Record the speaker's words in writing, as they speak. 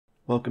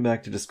Welcome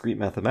back to Discrete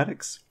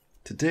Mathematics.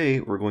 Today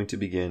we're going to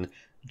begin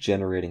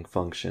generating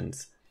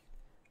functions.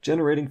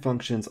 Generating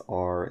functions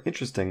are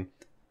interesting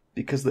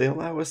because they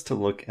allow us to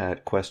look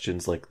at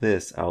questions like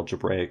this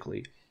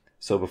algebraically.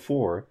 So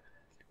before,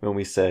 when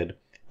we said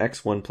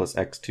x1 plus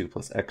x2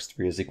 plus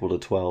x3 is equal to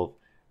 12,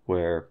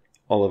 where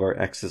all of our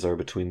x's are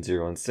between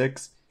 0 and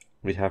 6,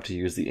 we'd have to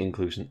use the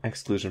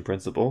inclusion-exclusion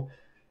principle,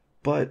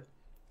 but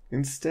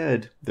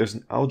instead there's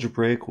an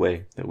algebraic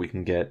way that we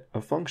can get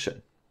a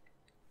function.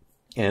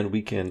 And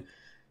we can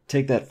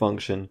take that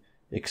function,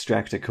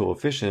 extract a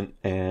coefficient,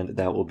 and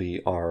that will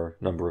be our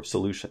number of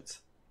solutions.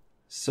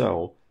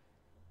 So,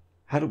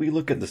 how do we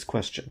look at this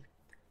question?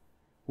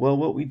 Well,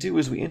 what we do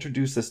is we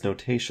introduce this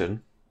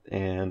notation,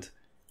 and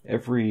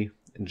every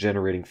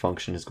generating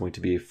function is going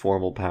to be a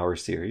formal power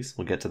series.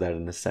 We'll get to that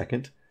in a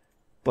second.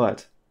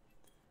 But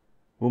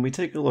when we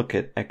take a look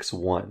at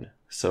x1,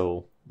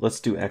 so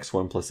let's do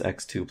x1 plus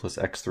x2 plus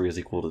x3 is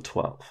equal to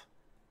 12.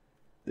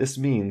 This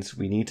means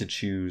we need to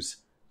choose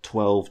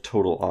 12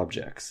 total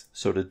objects.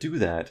 So to do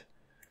that,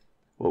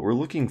 what we're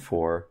looking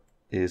for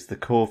is the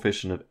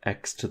coefficient of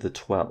x to the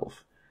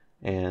 12.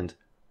 And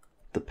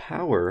the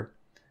power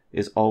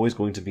is always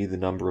going to be the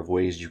number of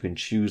ways you can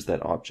choose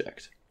that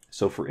object.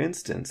 So for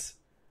instance,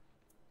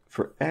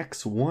 for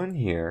x1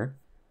 here,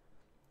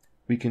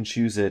 we can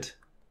choose it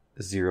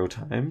 0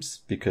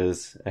 times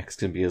because x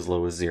can be as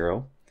low as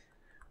 0.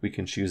 We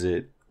can choose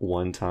it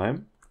 1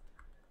 time,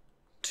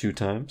 2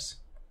 times,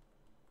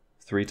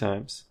 3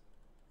 times,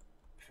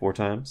 4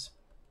 times,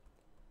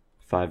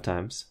 5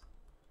 times,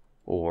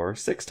 or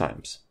 6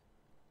 times.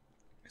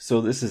 So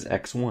this is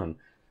x1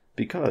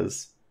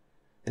 because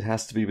it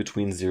has to be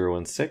between 0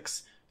 and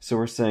 6. So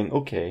we're saying,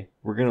 okay,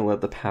 we're going to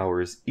let the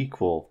powers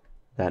equal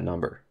that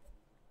number.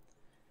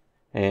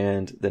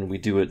 And then we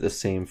do it the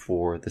same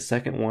for the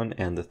second one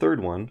and the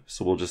third one.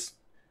 So we'll just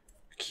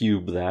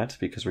cube that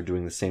because we're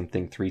doing the same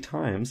thing 3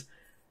 times.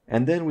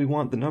 And then we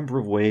want the number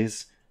of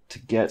ways to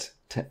get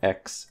to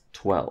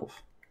x12.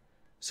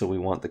 So we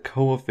want the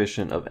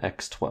coefficient of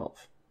x12.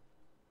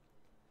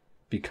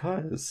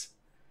 Because,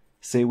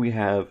 say we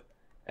have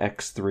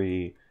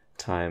x3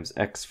 times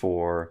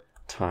x4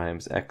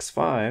 times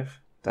x5,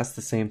 that's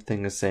the same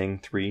thing as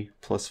saying 3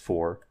 plus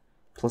 4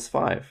 plus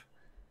 5.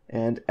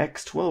 And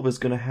x12 is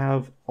going to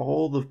have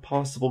all the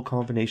possible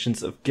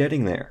combinations of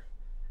getting there.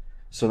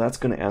 So that's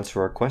going to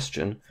answer our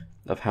question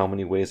of how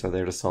many ways are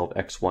there to solve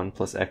x1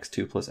 plus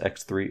x2 plus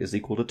x3 is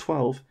equal to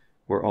 12,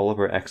 where all of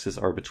our x's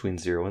are between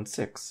 0 and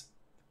 6.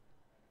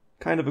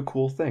 Kind of a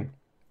cool thing.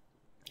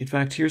 In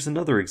fact, here's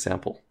another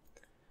example.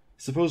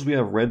 Suppose we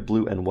have red,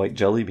 blue, and white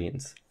jelly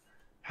beans.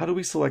 How do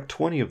we select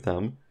 20 of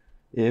them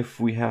if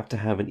we have to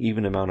have an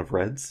even amount of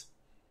reds?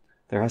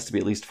 There has to be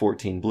at least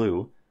 14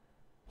 blue,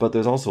 but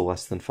there's also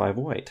less than 5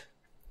 white.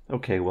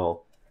 Okay,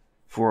 well,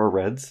 for our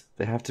reds,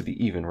 they have to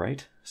be even,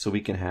 right? So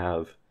we can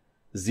have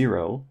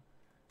 0.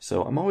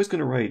 So I'm always going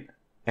to write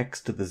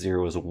x to the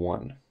 0 as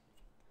 1.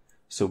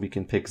 So we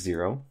can pick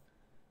 0.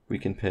 We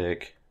can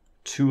pick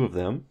 2 of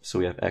them, so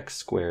we have x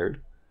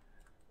squared.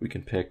 We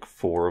can pick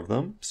 4 of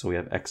them, so we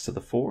have x to the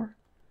 4.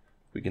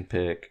 We can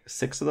pick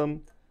 6 of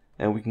them,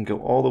 and we can go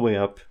all the way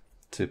up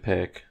to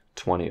pick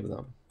 20 of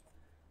them.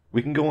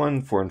 We can go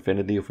on for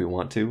infinity if we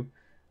want to,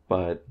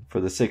 but for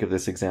the sake of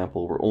this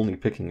example, we're only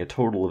picking a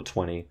total of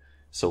 20,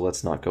 so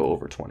let's not go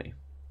over 20.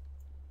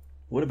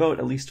 What about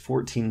at least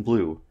 14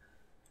 blue?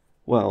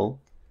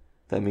 Well,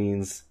 that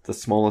means the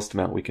smallest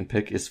amount we can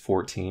pick is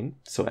 14,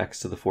 so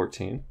x to the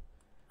 14.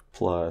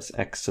 Plus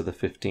x to the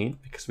 15,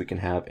 because we can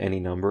have any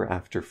number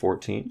after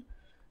 14.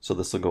 So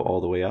this will go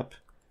all the way up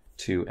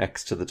to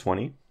x to the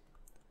 20.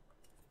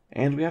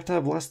 And we have to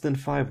have less than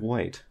 5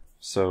 white.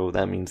 So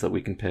that means that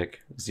we can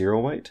pick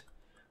 0 white,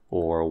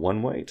 or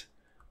 1 white,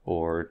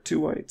 or 2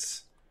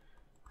 whites,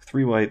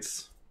 3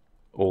 whites,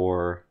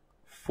 or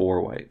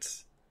 4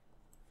 whites.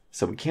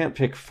 So we can't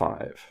pick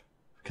 5,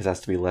 because it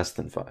has to be less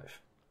than 5.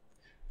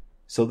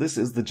 So this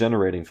is the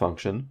generating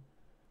function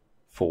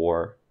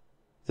for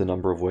the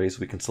number of ways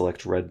we can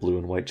select red, blue,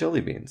 and white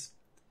jelly beans.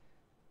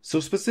 So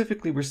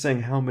specifically, we're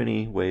saying how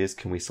many ways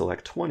can we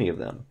select 20 of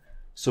them.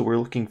 So we're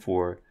looking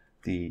for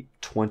the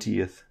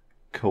 20th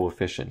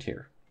coefficient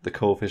here, the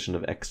coefficient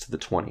of x to the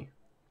 20.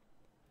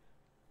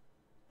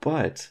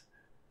 But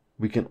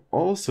we can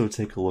also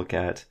take a look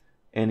at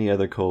any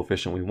other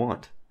coefficient we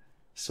want.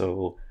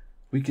 So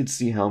we could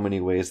see how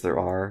many ways there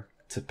are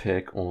to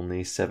pick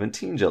only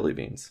 17 jelly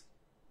beans.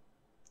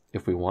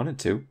 If we wanted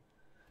to.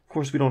 Of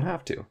course, we don't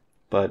have to,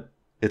 but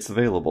it's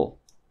available.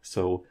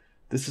 So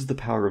this is the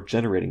power of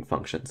generating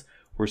functions.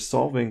 We're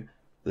solving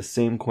the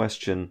same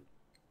question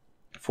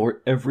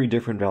for every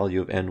different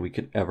value of n we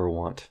could ever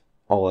want,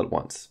 all at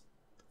once.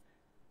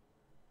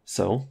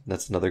 So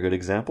that's another good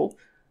example.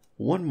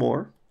 One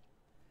more.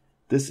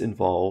 This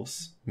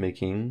involves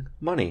making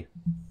money.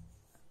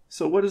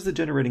 So what is the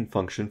generating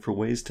function for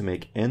ways to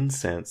make n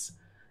cents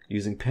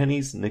using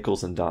pennies,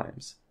 nickels, and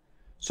dimes?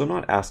 So I'm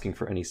not asking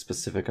for any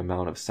specific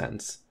amount of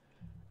cents.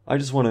 I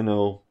just want to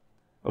know,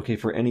 okay,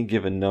 for any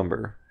given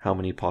number, how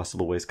many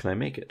possible ways can I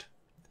make it?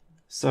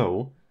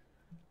 So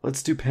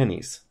let's do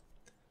pennies.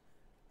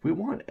 We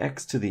want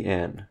x to the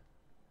n,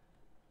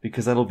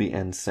 because that'll be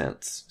n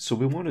cents. So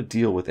we want to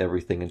deal with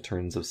everything in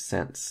terms of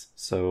cents.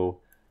 So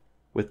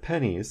with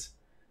pennies,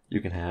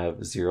 you can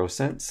have 0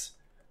 cents,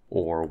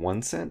 or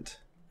 1 cent,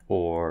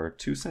 or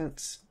 2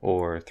 cents,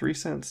 or 3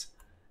 cents,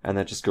 and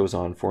that just goes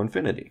on for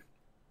infinity.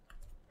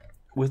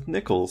 With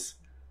nickels,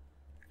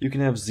 you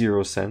can have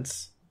 0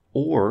 cents,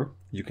 or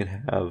you can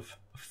have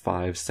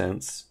 5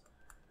 cents,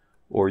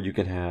 or you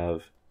can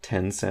have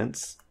 10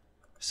 cents,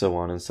 so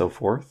on and so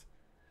forth.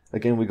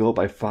 Again, we go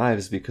by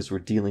fives because we're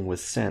dealing with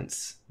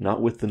cents,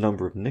 not with the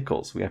number of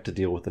nickels. We have to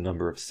deal with the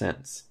number of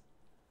cents.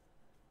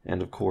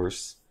 And of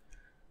course,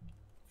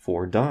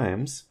 for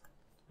dimes,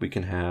 we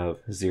can have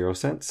 0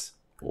 cents,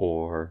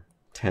 or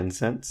 10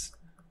 cents,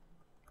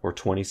 or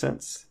 20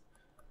 cents,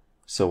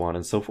 so on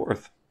and so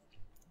forth.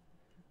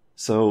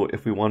 So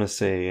if we want to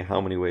say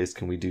how many ways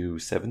can we do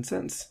 7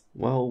 cents,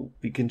 well,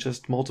 we can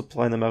just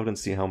multiply them out and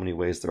see how many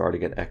ways there are to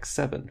get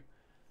x7.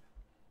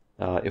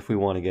 If we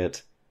want to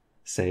get,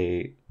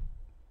 say,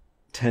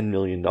 $10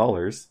 million,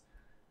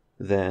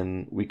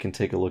 then we can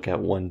take a look at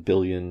 1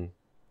 billion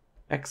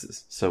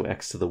x's, so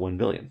x to the 1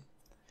 billion.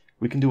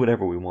 We can do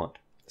whatever we want.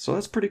 So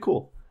that's pretty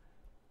cool.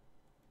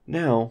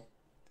 Now,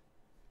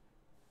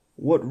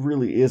 what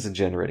really is a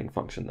generating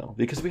function, though?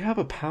 Because we have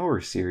a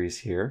power series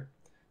here.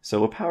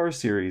 So a power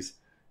series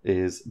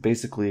is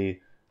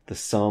basically the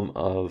sum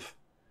of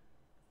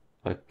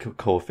a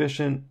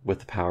coefficient with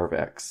the power of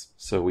x.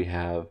 So we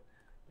have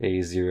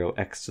a0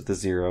 x to the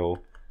 0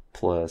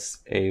 plus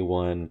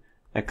a1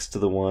 x to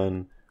the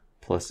 1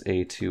 plus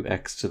a2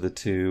 x to the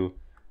 2,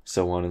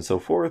 so on and so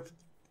forth.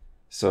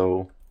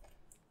 So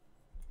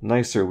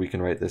nicer, we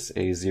can write this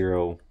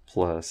a0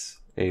 plus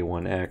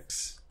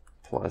a1x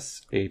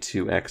plus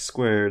a2x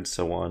squared,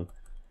 so on,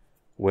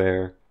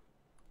 where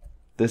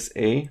this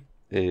a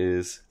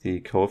is the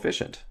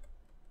coefficient.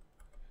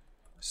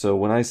 So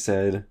when I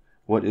said,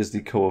 what is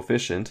the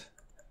coefficient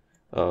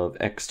of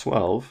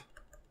x12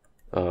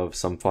 of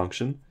some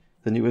function,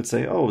 then you would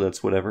say, oh,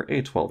 that's whatever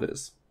a12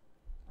 is.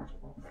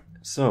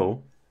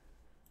 So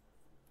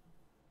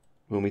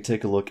when we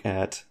take a look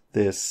at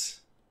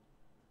this,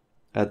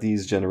 at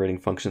these generating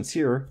functions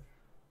here,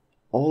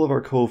 all of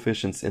our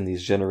coefficients in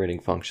these generating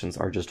functions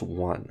are just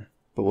 1.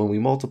 But when we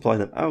multiply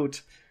them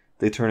out,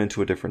 they turn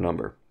into a different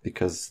number,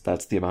 because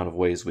that's the amount of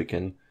ways we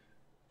can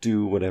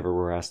do whatever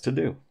we're asked to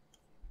do.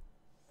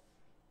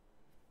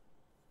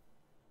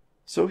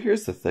 So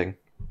here's the thing.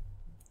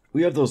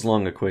 We have those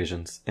long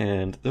equations,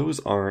 and those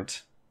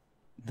aren't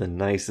the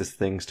nicest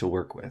things to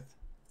work with.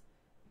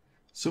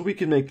 So we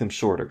can make them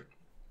shorter.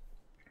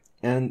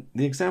 And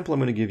the example I'm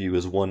going to give you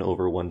is 1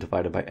 over 1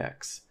 divided by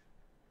x.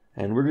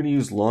 And we're going to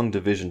use long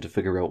division to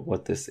figure out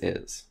what this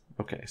is.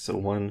 Okay, so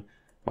 1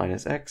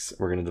 minus x,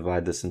 we're going to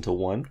divide this into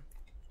 1.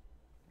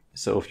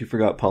 So if you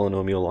forgot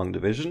polynomial long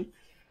division,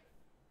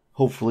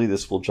 hopefully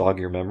this will jog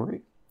your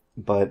memory.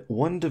 But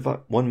 1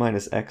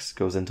 minus x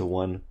goes into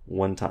 1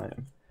 one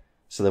time.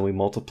 So then we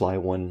multiply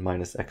 1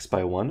 minus x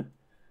by 1.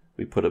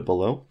 We put it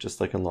below, just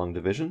like in long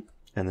division,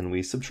 and then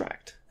we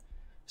subtract.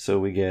 So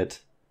we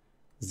get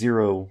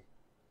 0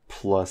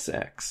 plus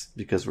x,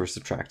 because we're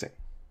subtracting.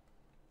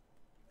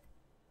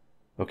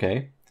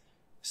 Okay,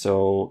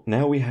 so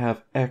now we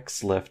have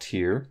x left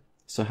here.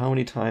 So how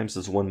many times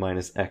does 1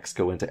 minus x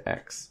go into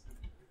x?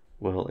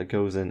 Well, it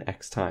goes in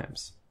x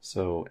times.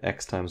 So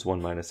x times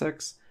 1 minus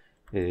x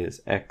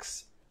is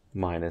x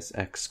minus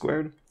x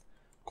squared.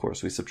 Of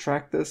course, we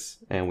subtract this,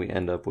 and we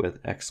end up with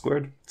x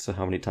squared. So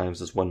how many times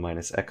does 1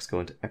 minus x go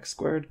into x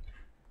squared?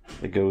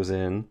 It goes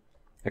in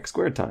x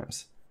squared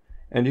times.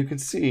 And you can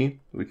see,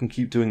 we can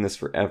keep doing this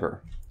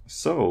forever.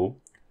 So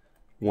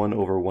 1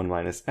 over 1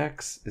 minus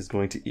x is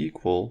going to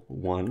equal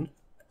 1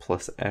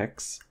 plus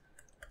x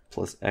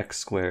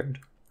squared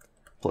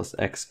plus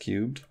x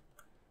cubed,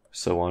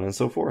 so on and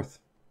so forth.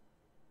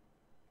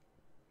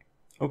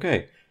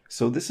 Okay,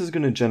 so this is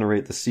going to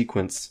generate the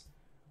sequence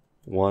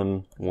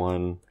 1,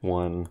 1,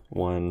 1,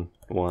 1,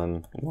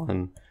 1,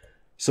 1,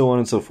 so on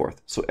and so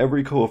forth. So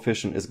every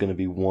coefficient is going to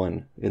be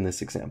 1 in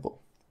this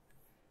example.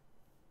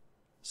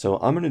 So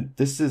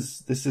this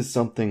is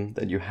something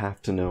that you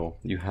have to know.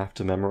 You have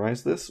to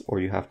memorize this, or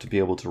you have to be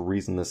able to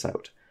reason this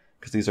out,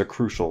 because these are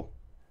crucial.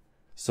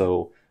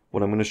 So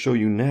what I'm going to show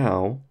you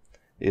now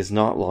is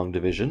not long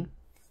division,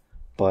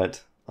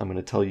 but I'm going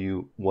to tell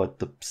you what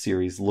the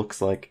series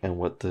looks like and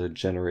what the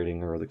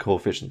generating or the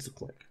coefficients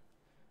look like.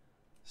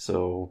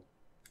 So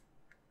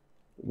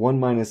 1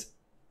 minus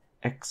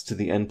x to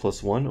the n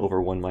plus 1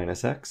 over 1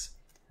 minus x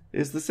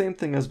is the same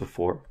thing as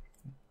before,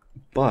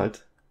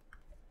 but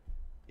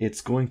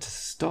it's going to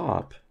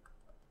stop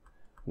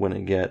when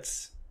it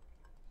gets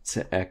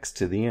to x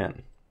to the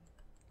n.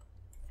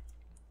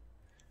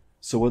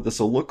 So what this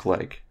will look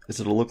like is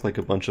it'll look like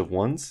a bunch of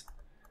 1s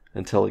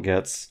until it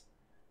gets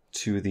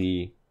to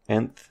the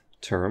nth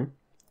term.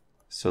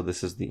 So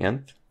this is the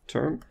nth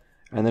term,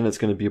 and then it's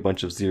going to be a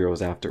bunch of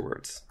 0s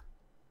afterwards.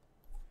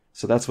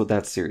 So that's what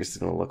that series is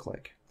going to look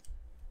like.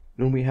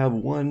 When we have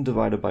 1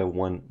 divided by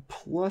 1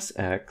 plus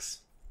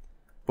x,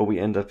 what we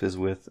end up is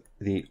with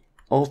the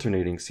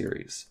alternating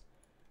series.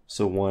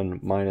 So 1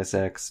 minus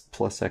x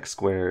plus x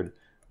squared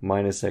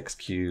minus x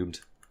cubed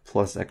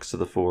plus x to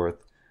the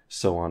fourth,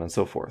 so on and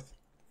so forth.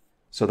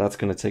 So that's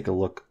going to take a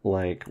look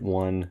like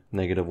 1,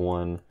 negative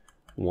 1,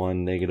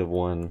 1, negative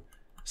 1,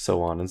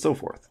 so on and so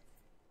forth.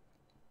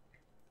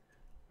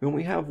 When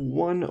we have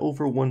 1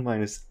 over 1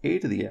 minus a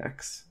to the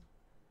x,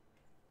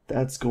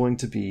 that's going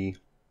to be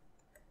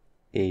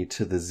a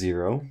to the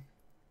 0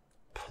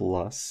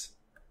 plus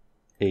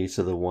a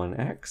to the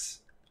 1x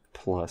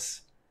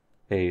plus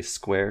a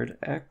squared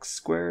x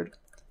squared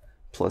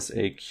plus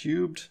a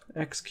cubed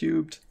x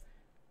cubed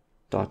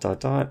dot dot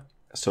dot.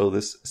 So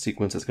this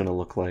sequence is going to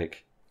look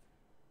like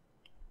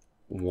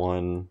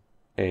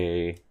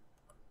 1a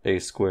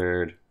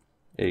squared,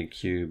 a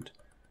cubed,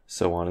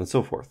 so on and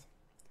so forth.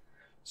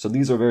 So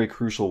these are very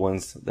crucial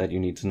ones that you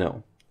need to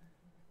know.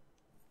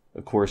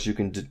 Of course, you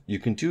can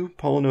do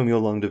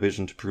polynomial long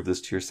division to prove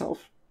this to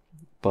yourself,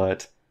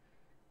 but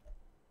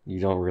you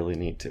don't really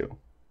need to.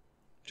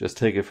 Just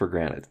take it for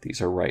granted.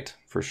 These are right,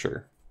 for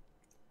sure.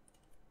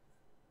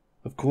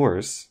 Of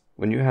course,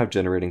 when you have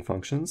generating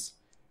functions,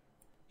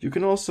 you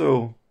can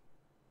also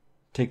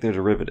take their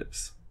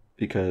derivatives,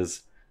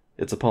 because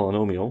it's a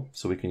polynomial,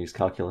 so we can use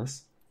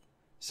calculus.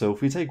 So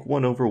if we take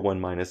 1 over 1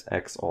 minus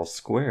x all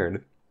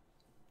squared,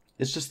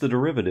 it's just the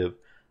derivative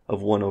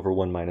of 1 over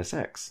 1 minus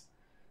x.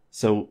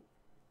 So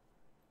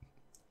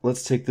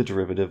let's take the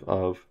derivative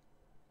of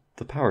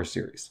the power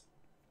series.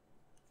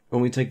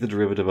 When we take the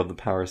derivative of the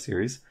power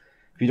series,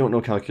 if you don't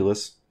know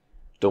calculus,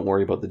 don't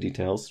worry about the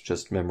details,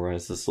 just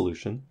memorize the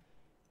solution.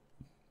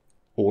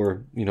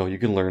 Or, you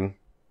can learn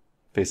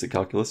basic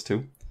calculus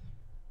too.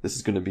 This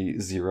is going to be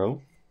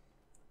 0.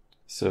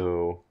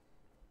 So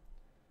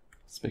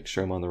let's make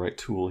sure I'm on the right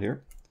tool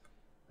here.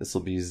 This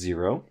will be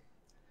 0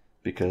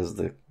 because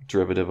the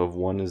derivative of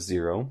 1 is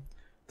 0.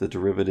 The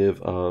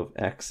derivative of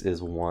x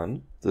is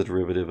 1. The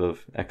derivative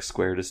of x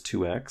squared is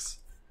 2x.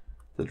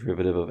 The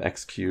derivative of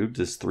x cubed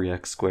is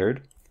 3x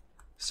squared.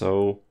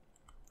 So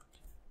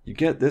you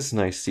get this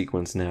nice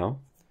sequence now.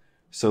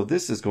 So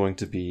this is going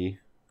to be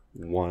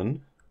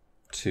 1,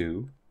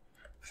 2,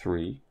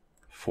 3,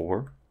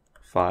 4,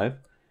 5.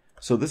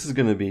 So this is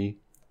going to be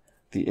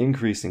the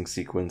increasing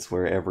sequence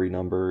where every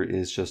number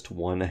is just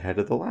 1 ahead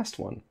of the last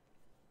one.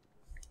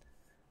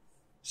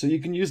 So you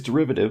can use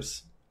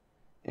derivatives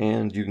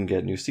and you can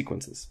get new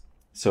sequences.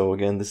 So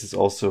again, this is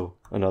also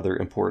another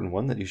important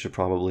one that you should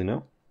probably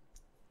know.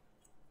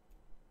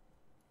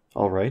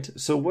 Alright,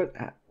 so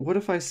what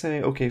if I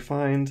say, okay,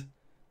 find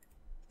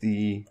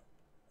the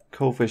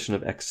coefficient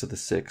of x to the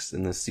 6th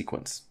in this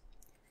sequence?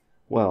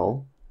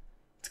 Well,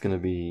 it's going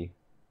to be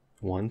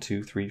 1,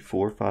 2, 3,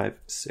 4, 5,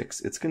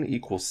 6. It's going to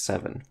equal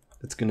 7.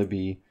 It's going to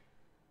be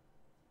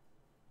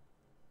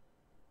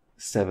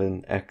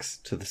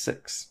 7x to the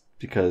 6th,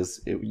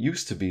 because it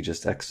used to be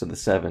just x to the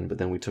 7, but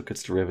then we took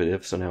its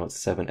derivative, so now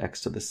it's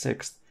 7x to the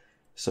 6th.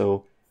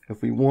 So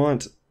if we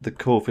want the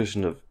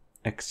coefficient of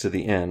x to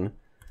the n,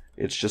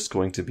 it's just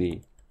going to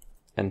be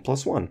n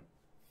plus 1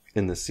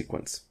 in this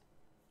sequence.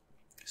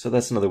 So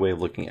that's another way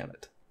of looking at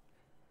it.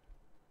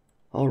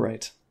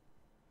 Alright.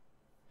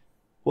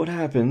 What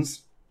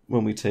happens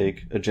when we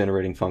take a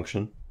generating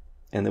function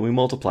and then we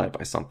multiply it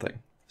by something?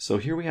 So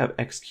here we have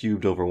x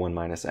cubed over 1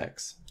 minus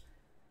x.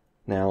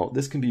 Now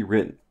this can be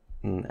written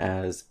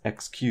as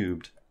x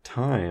cubed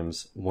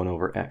times 1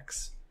 over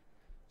x.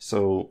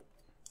 So,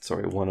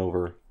 1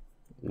 over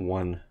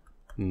 1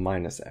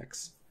 minus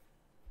x.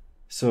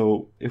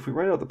 So if we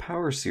write out the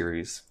power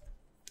series,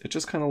 it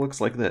just kind of looks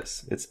like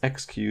this. It's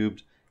x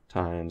cubed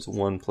times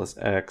 1 plus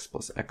x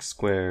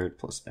squared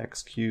plus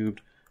x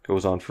cubed,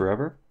 goes on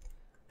forever.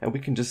 And we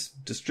can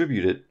just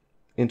distribute it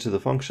into the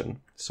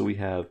function. So we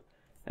have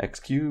x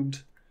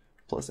cubed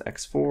plus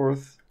x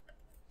fourth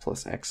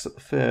plus x to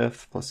the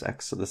 5th plus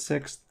x to the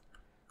 6th,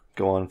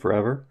 go on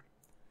forever.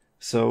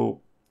 So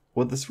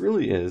what this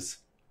really is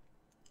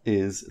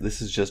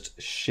this is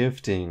just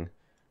shifting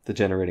the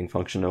generating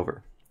function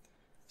over.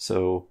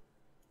 So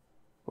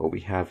what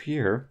we have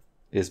here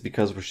is,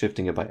 because we're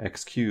shifting it by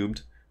x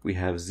cubed, we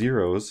have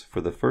zeros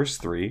for the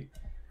first 3,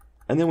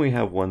 and then we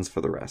have 1s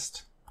for the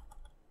rest.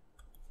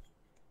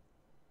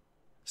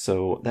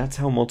 So that's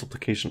how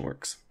multiplication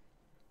works.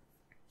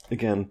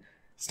 Again,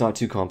 it's not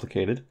too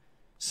complicated.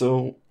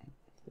 So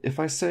if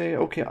I say,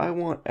 okay, I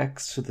want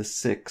x to the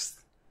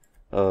 6th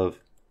of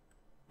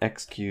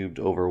x cubed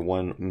over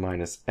 1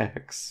 minus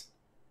x,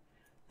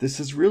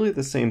 this is really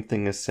the same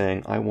thing as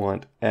saying I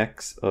want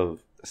x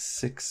of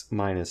 6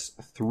 minus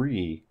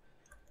 3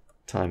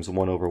 times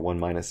 1 over 1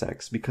 minus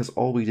x, because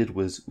all we did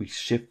was we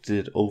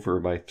shifted over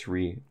by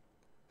 3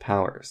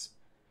 powers.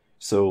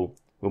 So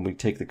when we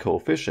take the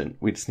coefficient,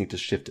 we just need to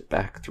shift it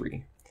back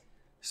 3.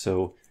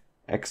 So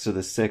x to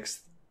the 6th,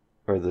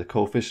 or the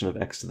coefficient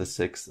of x to the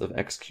 6th of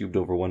x cubed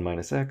over 1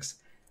 minus x,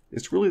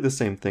 is really the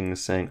same thing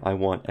as saying I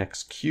want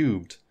x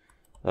cubed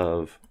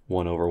of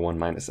 1 over 1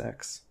 minus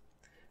x.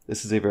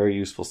 This is a very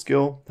useful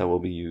skill that will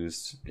be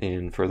used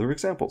in further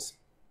examples.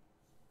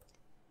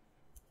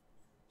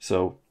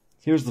 So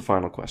here's the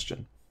final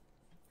question.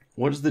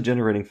 what is the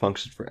generating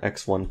function for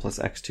x1 plus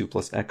x2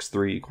 plus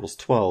x3 equals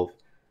 12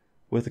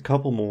 with a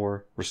couple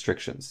more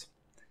restrictions?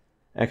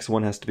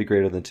 x1 has to be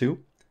greater than 2,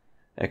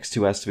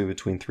 x2 has to be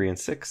between 3 and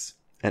 6,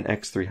 and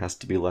x3 has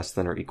to be less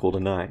than or equal to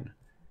 9.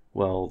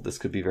 Well, this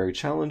could be very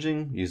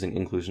challenging using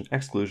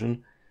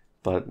inclusion-exclusion,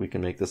 but we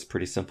can make this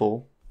pretty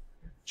simple,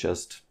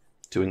 just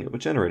doing it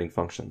with generating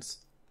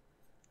functions.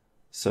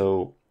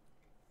 So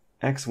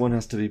x1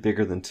 has to be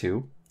bigger than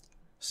 2,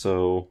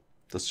 so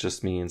this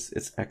just means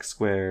it's x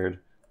squared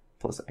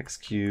plus x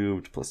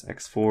cubed plus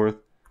x fourth,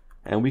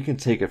 and we can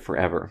take it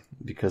forever,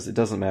 because it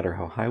doesn't matter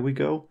how high we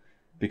go,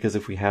 because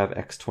if we have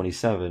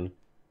x27,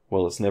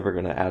 well, it's never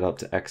going to add up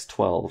to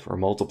x12 or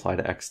multiply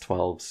to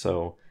x12,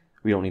 so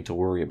we don't need to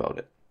worry about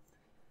it.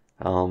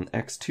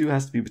 x2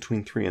 has to be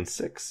between 3 and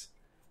 6,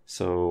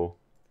 so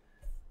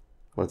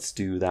let's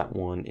do that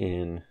one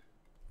in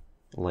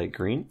light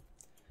green.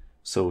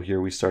 So here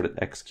we start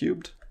at x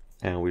cubed,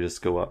 and we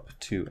just go up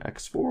to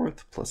x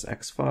fourth plus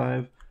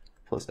x5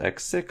 plus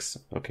x6.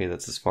 Okay,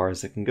 that's as far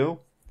as it can go.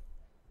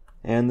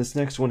 And this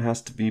next one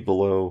has to be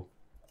below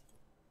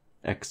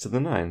x to the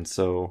 9,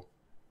 so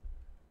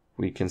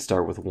we can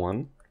start with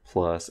 1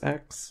 plus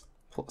x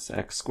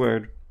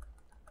squared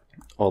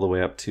all the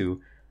way up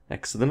to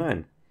x to the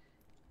 9.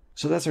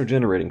 So that's our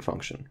generating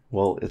function.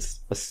 Well, it's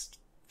a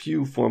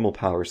few formal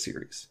power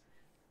series.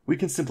 We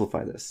can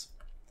simplify this.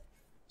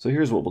 So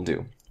here's what we'll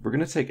do. We're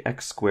going to take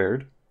x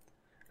squared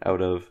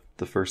out of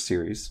the first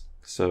series,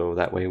 so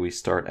that way we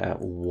start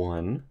at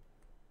 1,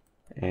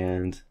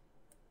 and,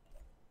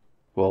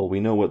 well, we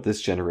know what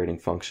this generating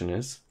function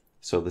is,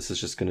 so this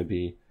is just going to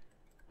be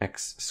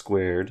x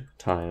squared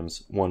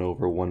times 1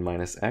 over 1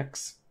 minus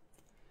x,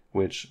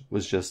 which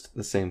was just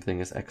the same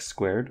thing as x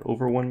squared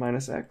over 1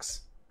 minus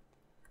x.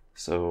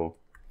 So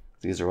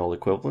these are all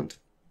equivalent.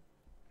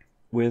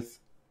 With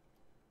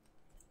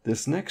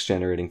this next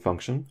generating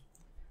function,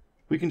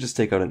 we can just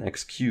take out an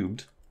x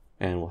cubed,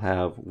 and we'll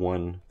have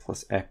 1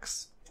 plus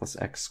x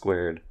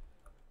squared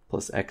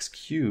plus x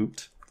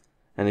cubed.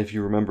 And if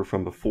you remember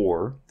from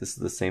before, this is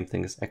the same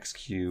thing as x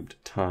cubed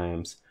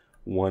times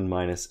 1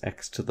 minus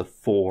x to the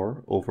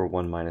 4 over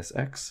 1 minus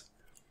x.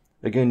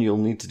 Again, you'll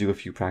need to do a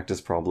few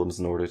practice problems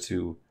in order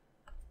to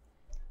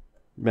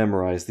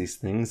memorize these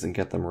things and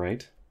get them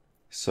right.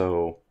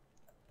 So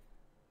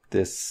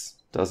this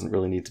doesn't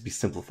really need to be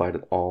simplified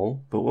at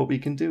all, but what we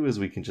can do is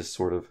we can just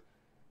sort of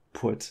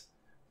put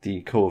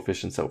the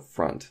coefficients out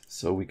front.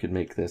 So we could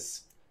make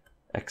this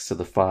x to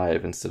the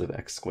 5 instead of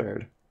x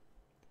squared.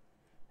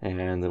 And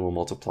then we'll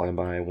multiply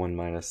by 1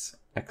 minus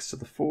x to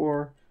the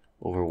 4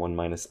 over 1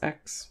 minus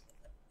x.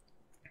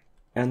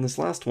 And this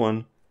last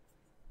one,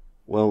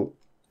 well,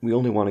 we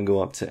only want to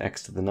go up to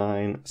x to the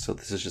 9, so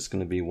this is just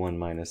going to be 1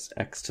 minus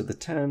x to the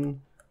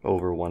 10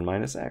 over 1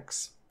 minus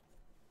x.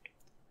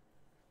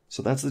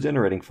 So that's the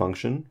generating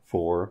function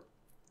for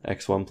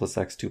x1 plus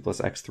x2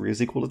 plus x3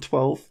 is equal to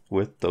 12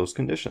 with those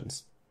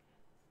conditions.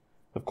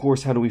 Of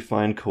course, how do we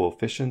find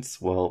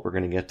coefficients? Well, we're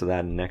going to get to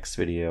that in the next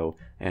video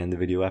and the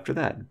video after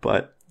that,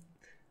 but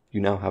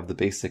you now have the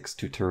basics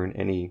to turn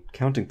any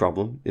counting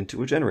problem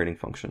into a generating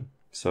function.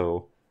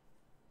 So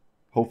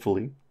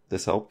hopefully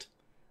this helped.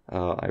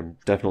 I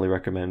definitely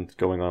recommend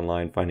going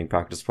online, finding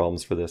practice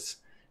problems for this,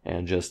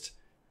 and just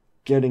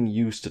getting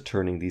used to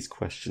turning these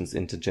questions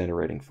into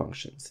generating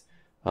functions.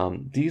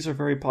 These are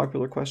very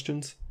popular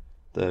questions.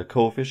 The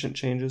coefficient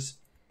changes.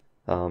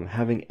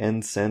 Having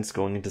n cents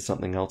going into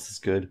something else is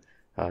good.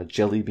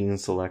 Jelly bean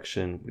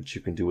selection, which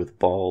you can do with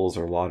balls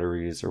or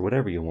lotteries or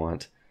whatever you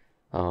want.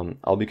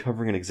 I'll be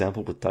covering an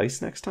example with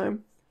dice next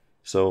time,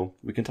 so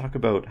we can talk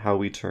about how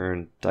we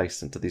turn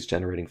dice into these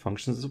generating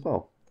functions as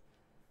well.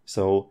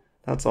 So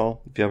that's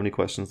all. If you have any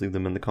questions, leave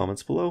them in the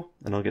comments below,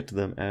 and I'll get to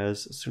them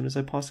as soon as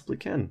I possibly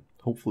can.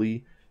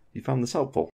 Hopefully you found this helpful.